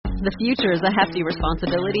The future is a hefty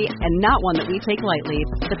responsibility and not one that we take lightly.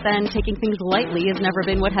 But then taking things lightly has never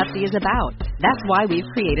been what Hefty is about. That's why we've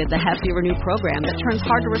created the Hefty Renew program that turns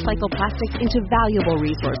hard-to-recycle plastics into valuable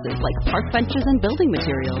resources like park benches and building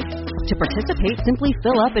materials. To participate, simply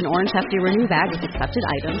fill up an orange Hefty Renew bag with accepted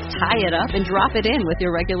items, tie it up, and drop it in with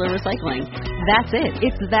your regular recycling. That's it.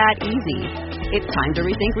 It's that easy. It's time to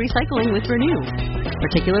rethink recycling with Renew.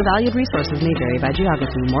 Particular valued resources may vary by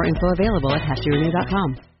geography. More info available at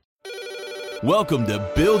heftyrenew.com. Welcome to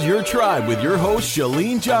Build Your Tribe with your host,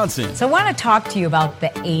 Chalene Johnson. So I want to talk to you about the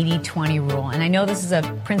 80-20 rule. And I know this is a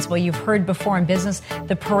principle you've heard before in business,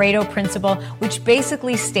 the Pareto principle, which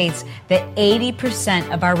basically states that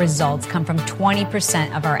 80% of our results come from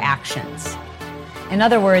 20% of our actions. In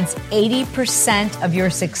other words, 80% of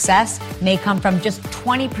your success may come from just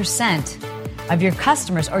 20% of your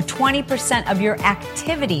customers or 20% of your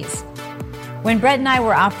activities. When Brett and I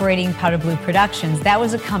were operating Powder Blue Productions, that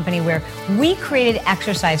was a company where we created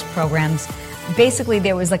exercise programs. Basically,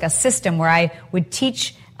 there was like a system where I would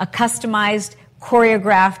teach a customized,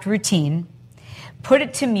 choreographed routine, put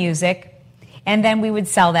it to music, and then we would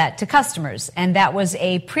sell that to customers. And that was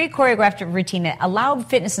a pre-choreographed routine that allowed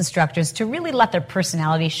fitness instructors to really let their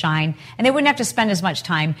personality shine, and they wouldn't have to spend as much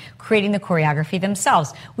time creating the choreography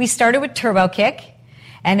themselves. We started with Turbo Kick,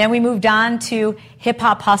 and then we moved on to Hip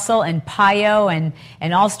Hop Hustle and PIO and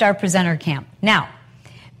All-Star Presenter Camp. Now,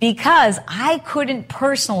 because I couldn't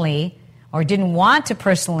personally, or didn't want to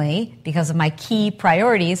personally, because of my key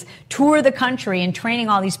priorities, tour the country and training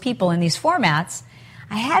all these people in these formats,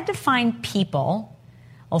 I had to find people,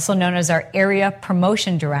 also known as our area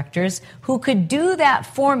promotion directors, who could do that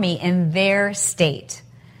for me in their state.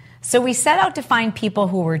 So we set out to find people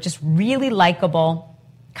who were just really likable,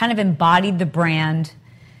 kind of embodied the brand,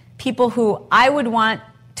 people who I would want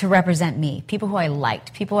to represent me, people who I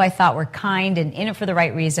liked, people who I thought were kind and in it for the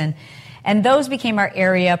right reason. And those became our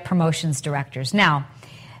area promotions directors. Now,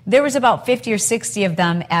 there was about 50 or 60 of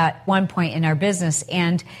them at one point in our business,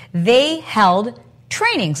 and they held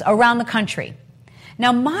trainings around the country.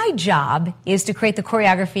 Now, my job is to create the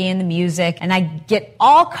choreography and the music, and I get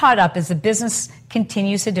all caught up as the business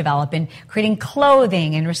continues to develop in creating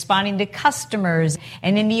clothing and responding to customers,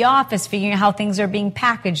 and in the office figuring out how things are being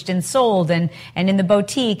packaged and sold, and in the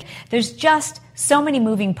boutique. There's just so many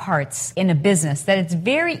moving parts in a business that it's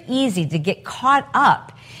very easy to get caught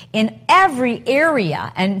up in every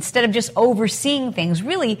area, and instead of just overseeing things,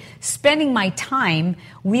 really spending my time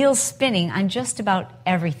wheels spinning on just about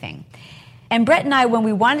everything. And Brett and I, when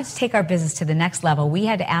we wanted to take our business to the next level, we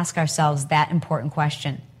had to ask ourselves that important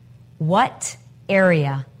question. What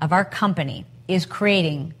area of our company is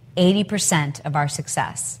creating 80% of our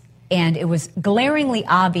success? And it was glaringly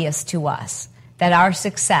obvious to us that our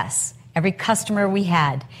success, every customer we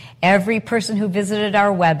had, every person who visited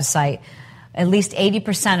our website, at least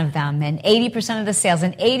 80% of them, and 80% of the sales,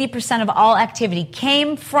 and 80% of all activity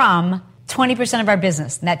came from 20% of our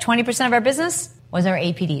business. And that 20% of our business was our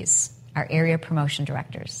APDs, our area promotion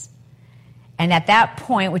directors. And at that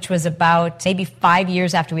point, which was about maybe 5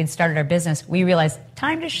 years after we'd started our business, we realized,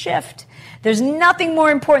 time to shift. There's nothing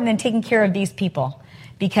more important than taking care of these people,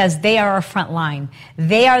 because they are our front line.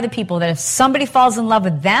 They are the people that if somebody falls in love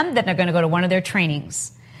with them, then they're going to go to one of their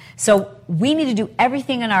trainings. So we need to do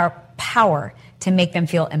everything in our power to make them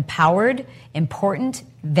feel empowered, important,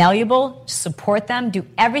 valuable, support them, do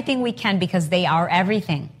everything we can, because they are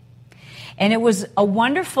everything. And it was a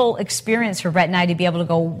wonderful experience for Brett and I to be able to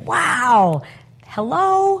go, wow,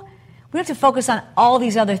 hello? We don't have to focus on all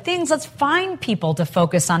these other things. Let's find people to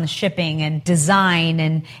focus on shipping and design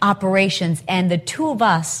and operations. And the two of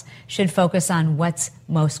us should focus on what's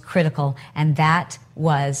most critical. And that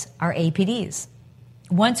was our APDs.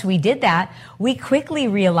 Once we did that, we quickly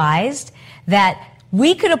realized that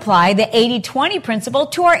we could apply the 80-20 principle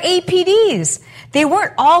to our APDs. They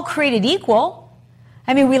weren't all created equal.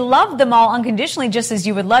 I mean, we loved them all unconditionally, just as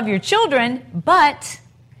you would love your children, but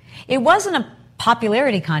it wasn't a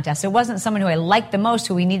popularity contest. It wasn't someone who I liked the most,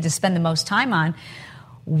 who we needed to spend the most time on.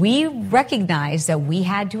 We recognized that we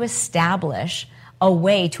had to establish a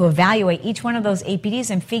way to evaluate each one of those APDs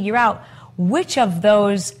and figure out which of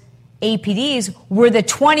those APDs were the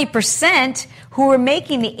 20% who were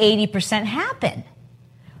making the 80% happen.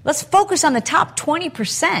 Let's focus on the top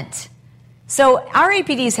 20%. So our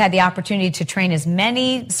APDs had the opportunity to train as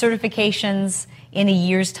many certifications in a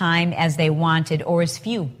year's time as they wanted, or as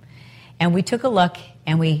few. And we took a look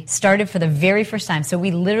and we started for the very first time. So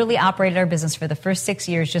we literally operated our business for the first 6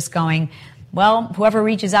 years just going, well, whoever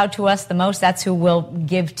reaches out to us the most, that's who we'll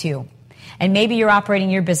give to. And maybe you're operating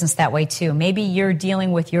your business that way too. Maybe you're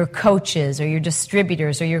dealing with your coaches or your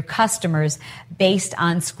distributors or your customers based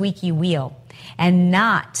on squeaky wheel and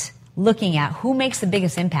not looking at who makes the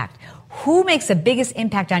biggest impact. Who makes the biggest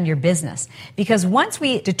impact on your business? Because once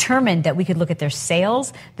we determined that we could look at their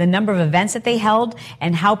sales, the number of events that they held,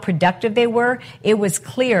 and how productive they were, it was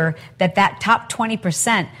clear that that top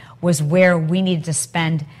 20% was where we needed to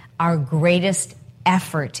spend our greatest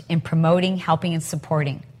effort in promoting, helping, and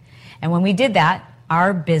supporting. And when we did that,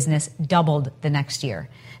 our business doubled the next year.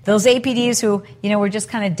 Those APDs who, were just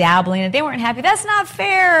kind of dabbling and they weren't happy. That's not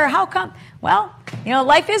fair. How come? Well,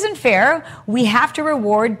 life isn't fair. We have to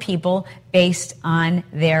reward people based on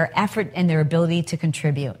their effort and their ability to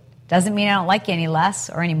contribute. Doesn't mean I don't like you any less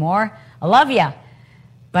or any more. I love you.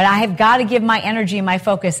 But I have got to give my energy and my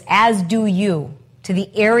focus, as do you, to the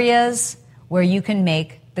areas where you can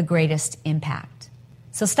make the greatest impact.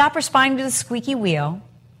 So stop responding to the squeaky wheel.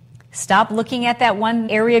 Stop looking at that one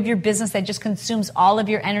area of your business that just consumes all of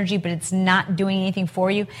your energy, but it's not doing anything for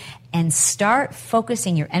you. And start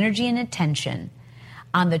focusing your energy and attention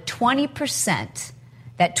on the 20%,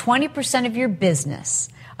 that 20% of your business,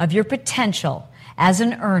 of your potential as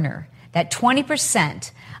an earner, that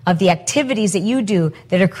 20% of the activities that you do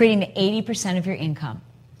that are creating 80% of your income.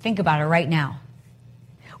 Think about it right now.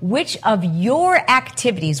 Which of your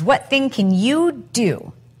activities, what thing can you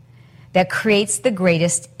do that creates the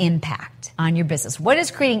greatest impact on your business? What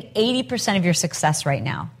is creating 80% of your success right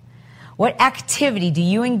now? What activity do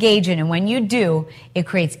you engage in? And when you do, it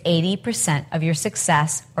creates 80% of your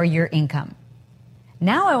success or your income.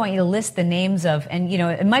 Now I want you to list the names of, and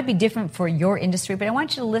it might be different for your industry, but I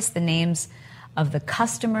want you to list the names of the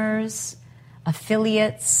customers,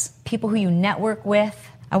 affiliates, people who you network with.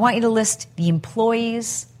 I want you to list the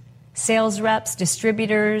employees, sales reps,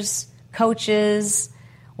 distributors, coaches,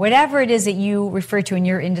 whatever it is that you refer to in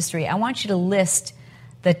your industry. I want you to list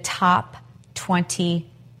the top 20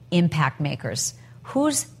 impact makers.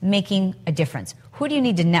 Who's making a difference? Who do you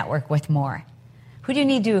need to network with more? Who do you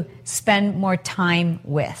need to spend more time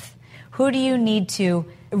with? Who do you need to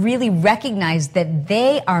really recognize that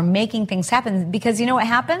they are making things happen? Because you know what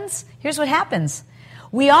happens? Here's what happens.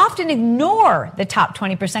 We often ignore the top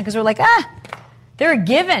 20% because we're like, they're a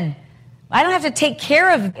given. I don't have to take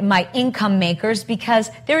care of my income makers because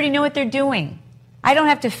they already know what they're doing. I don't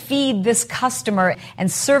have to feed this customer and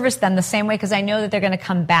service them the same way because I know that they're going to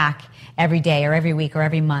come back every day or every week or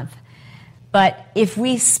every month. But if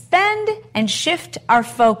we spend and shift our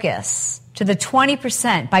focus to the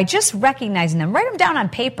 20% by just recognizing them, write them down on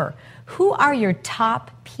paper. Who are your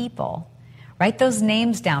top people? Write those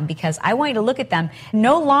names down because I want you to look at them.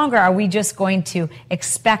 No longer are we just going to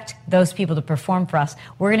expect those people to perform for us.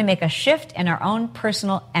 We're going to make a shift in our own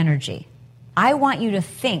personal energy. I want you to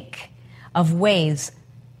think of ways,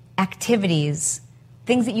 activities,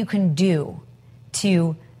 things that you can do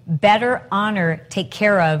to better honor, take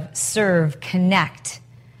care of, serve, connect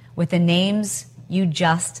with the names you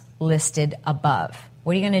just listed above.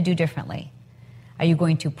 What are you going to do differently? Are you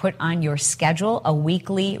going to put on your schedule a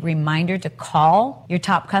weekly reminder to call your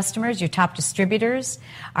top customers, your top distributors?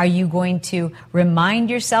 Are you going to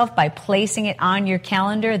remind yourself by placing it on your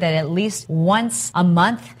calendar that at least once a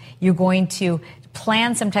month you're going to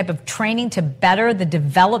plan some type of training to better the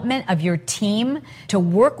development of your team, to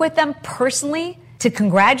work with them personally, to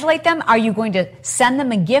congratulate them? Are you going to send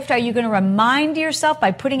them a gift? Are you going to remind yourself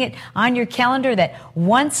by putting it on your calendar that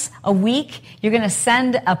once a week you're going to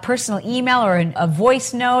send a personal email or a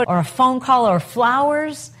voice note or a phone call or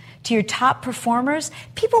flowers to your top performers?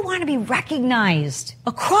 People want to be recognized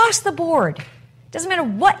across the board. Doesn't matter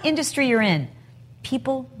what industry you're in.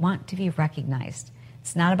 People want to be recognized.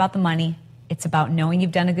 It's not about the money. It's about knowing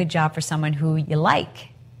you've done a good job for someone who you like.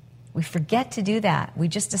 We forget to do that. We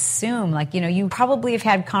just assume, you probably have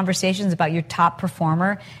had conversations about your top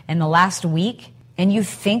performer in the last week, and you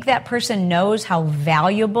think that person knows how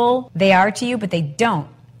valuable they are to you, but they don't.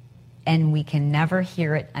 And we can never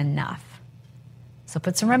hear it enough. So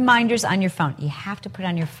put some reminders on your phone. You have to put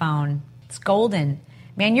on your phone. It's golden.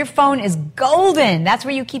 Man, your phone is golden. That's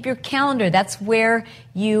where you keep your calendar. That's where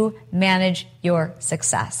you manage your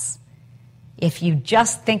success. If you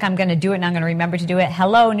just think I'm going to do it and I'm going to remember to do it,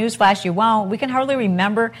 hello, newsflash, you won't. We can hardly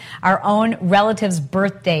remember our own relatives'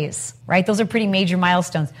 birthdays, right? Those are pretty major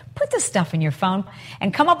milestones. Put this stuff in your phone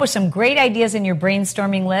and come up with some great ideas in your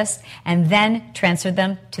brainstorming list and then transfer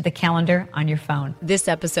them to the calendar on your phone. This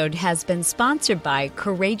episode has been sponsored by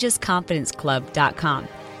CourageousConfidenceClub.com.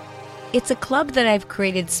 It's a club that I've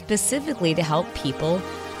created specifically to help people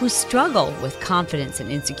who struggle with confidence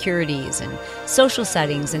and insecurities and social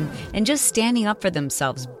settings and just standing up for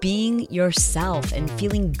themselves, being yourself and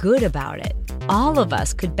feeling good about it. All of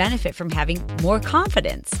us could benefit from having more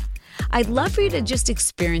confidence. I'd love for you to just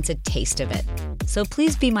experience a taste of it. So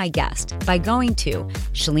please be my guest by going to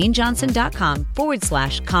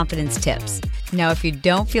ChaleneJohnson.com/confidence tips. Now, if you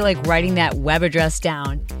don't feel like writing that web address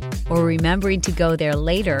down or remembering to go there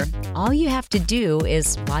later, all you have to do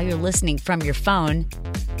is, while you're listening from your phone,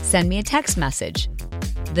 send me a text message.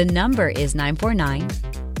 The number is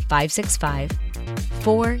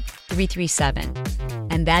 949-565-4337,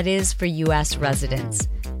 and that is for U.S. residents.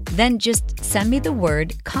 Then just send me the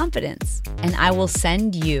word confidence, and I will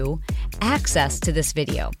send you access to this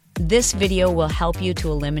video. This video will help you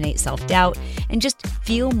to eliminate self-doubt and just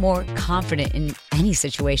feel more confident in any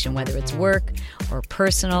situation, whether it's work or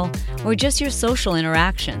personal or just your social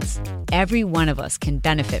interactions. Every one of us can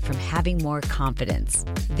benefit from having more confidence.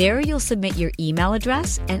 There you'll submit your email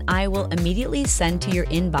address, and I will immediately send to your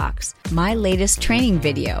inbox my latest training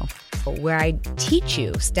video, where I teach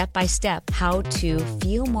you step by step how to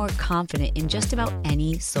feel more confident in just about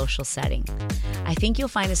any social setting. I think you'll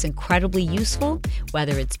find this incredibly useful,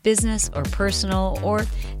 whether it's business or personal or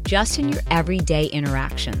just in your everyday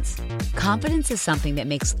interactions. Confidence is something that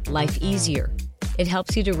makes life easier. It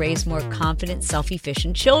helps you to raise more confident,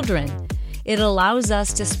 self-efficient children. It allows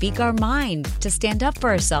us to speak our mind, to stand up for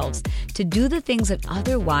ourselves, to do the things that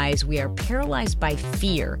otherwise we are paralyzed by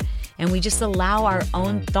fear, and we just allow our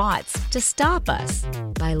own thoughts to stop us.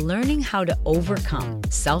 By learning how to overcome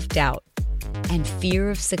self-doubt and fear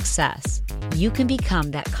of success, you can become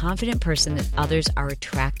that confident person that others are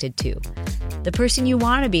attracted to. The person you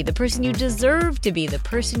want to be, the person you deserve to be, the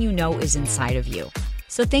person you know is inside of you.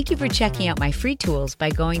 So thank you for checking out my free tools by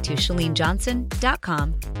going to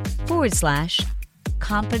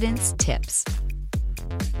ChaleneJohnson.com/confidence tips.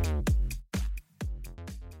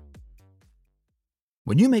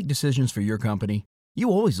 When you make decisions for your company, you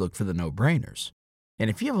always look for the no-brainers. And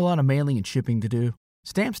if you have a lot of mailing and shipping to do,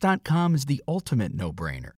 Stamps.com is the ultimate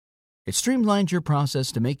no-brainer. It streamlines your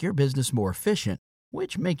process to make your business more efficient,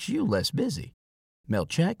 which makes you less busy. Mail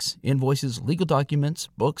checks, invoices, legal documents,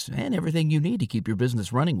 books, and everything you need to keep your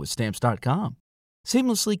business running with Stamps.com.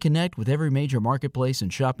 Seamlessly connect with every major marketplace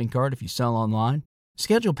and shopping cart if you sell online.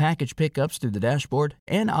 Schedule package pickups through the dashboard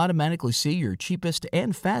and automatically see your cheapest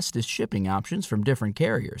and fastest shipping options from different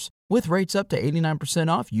carriers, with rates up to 89%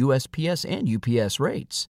 off USPS and UPS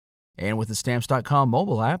rates. And with the Stamps.com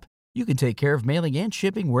mobile app, you can take care of mailing and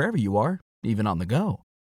shipping wherever you are, even on the go.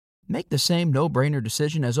 Make the same no-brainer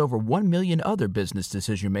decision as over 1 million other business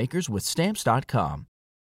decision makers with Stamps.com.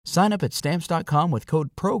 Sign up at Stamps.com with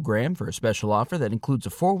code PROGRAM for a special offer that includes a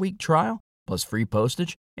 4-week trial, plus free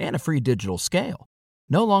postage and a free digital scale.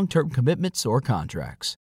 No long-term commitments or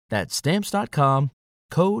contracts. That's Stamps.com,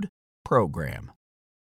 code PROGRAM.